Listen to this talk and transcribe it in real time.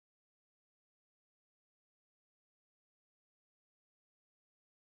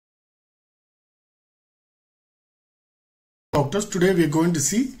Doctors, today we are going to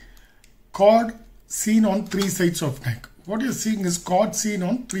see cord seen on three sides of neck. What you're seeing is cord seen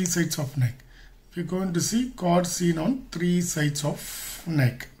on three sides of neck. We're going to see cord seen on three sides of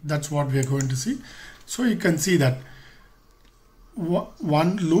neck. That's what we are going to see. So you can see that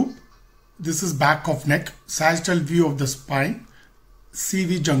one loop, this is back of neck, sagittal view of the spine,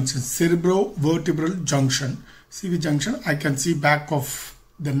 CV junction, cerebrovertebral junction. CV junction, I can see back of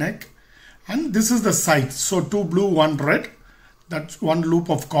the neck, and this is the side. So two blue, one red. That's one loop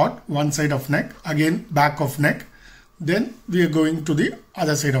of cord, one side of neck, again back of neck. Then we are going to the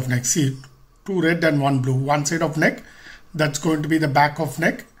other side of neck. See, two red and one blue, one side of neck. That's going to be the back of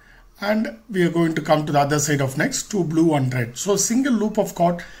neck. And we are going to come to the other side of neck, two blue, one red. So single loop of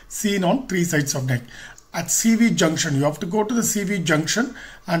cord seen on three sides of neck. At CV junction, you have to go to the CV junction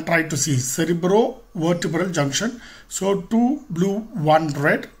and try to see cerebrovertebral junction. So two blue, one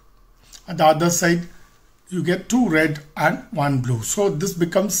red. At the other side, you get two red and one blue. So this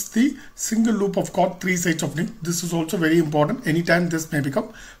becomes the single loop of cord, three sides of neck. This is also very important. Anytime this may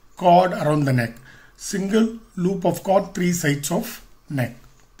become cord around the neck. Single loop of cord, three sides of neck.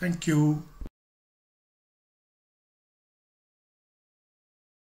 Thank you.